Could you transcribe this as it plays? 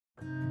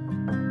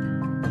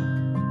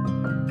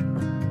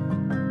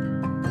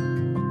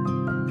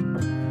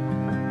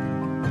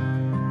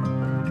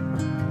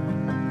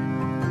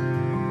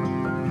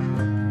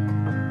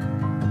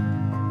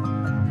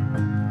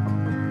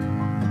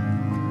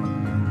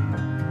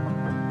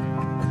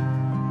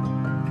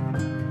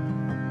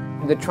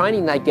the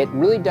training they get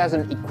really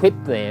doesn't equip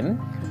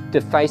them to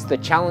face the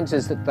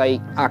challenges that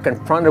they are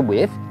confronted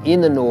with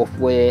in the north,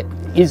 where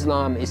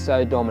Islam is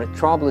so dominant,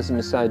 tribalism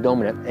is so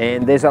dominant,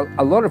 and there's a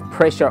lot of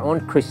pressure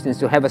on Christians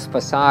to have a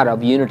facade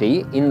of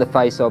unity in the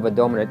face of a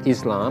dominant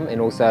Islam and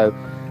also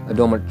a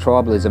dominant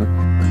tribalism.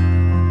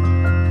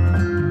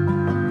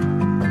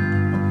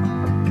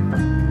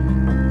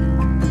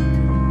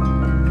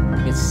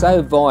 It's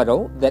so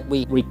vital that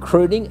we're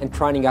recruiting and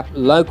training up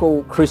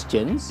local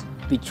Christians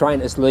be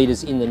trained as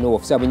leaders in the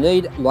north. So we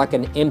need like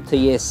an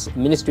MTS,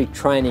 ministry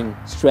training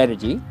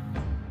strategy.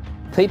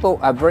 People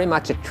are very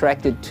much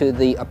attracted to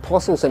the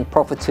apostles and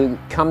prophets who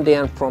come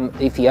down from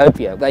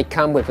Ethiopia. They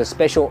come with a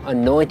special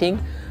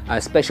anointing, a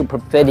special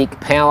prophetic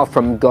power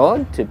from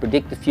God to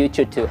predict the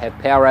future, to have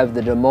power over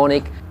the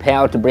demonic,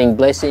 power to bring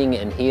blessing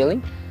and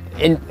healing.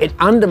 And it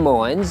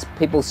undermines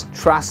people's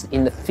trust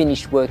in the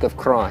finished work of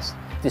Christ.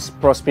 This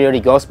prosperity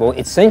gospel,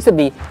 it seems to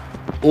be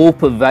all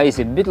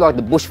pervasive, a bit like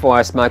the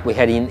bushfire smoke we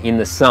had in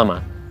the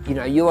summer. You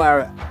know, you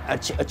are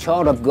a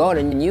child of God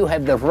and you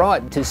have the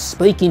right to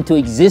speak into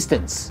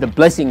existence the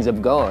blessings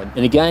of God.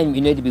 And again,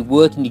 we need to be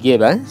working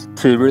together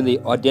to really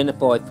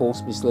identify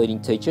false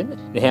misleading teaching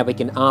and how we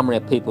can armour our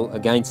people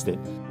against it.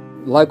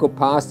 Local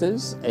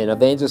pastors and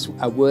evangelists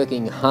are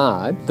working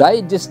hard.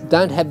 They just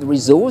don't have the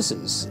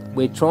resources.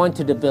 We're trying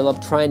to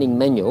develop training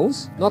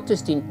manuals, not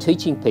just in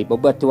teaching people,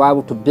 but to be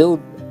able to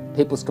build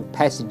people's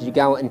capacity to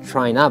go and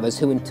train others,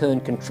 who in turn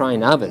can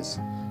train others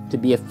to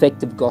be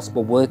effective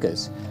gospel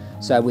workers.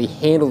 So we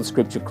handle the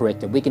scripture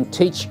correctly. We can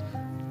teach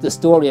the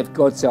story of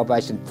God's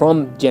salvation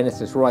from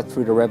Genesis right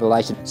through to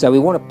Revelation. So we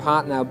want to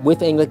partner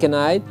with Anglican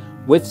Aid,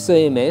 with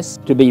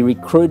CMS, to be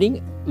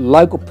recruiting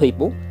local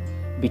people,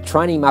 be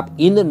training them up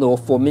in the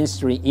north for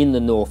ministry in the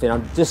north. And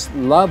I just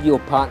love your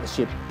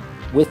partnership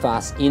with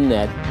us in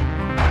that.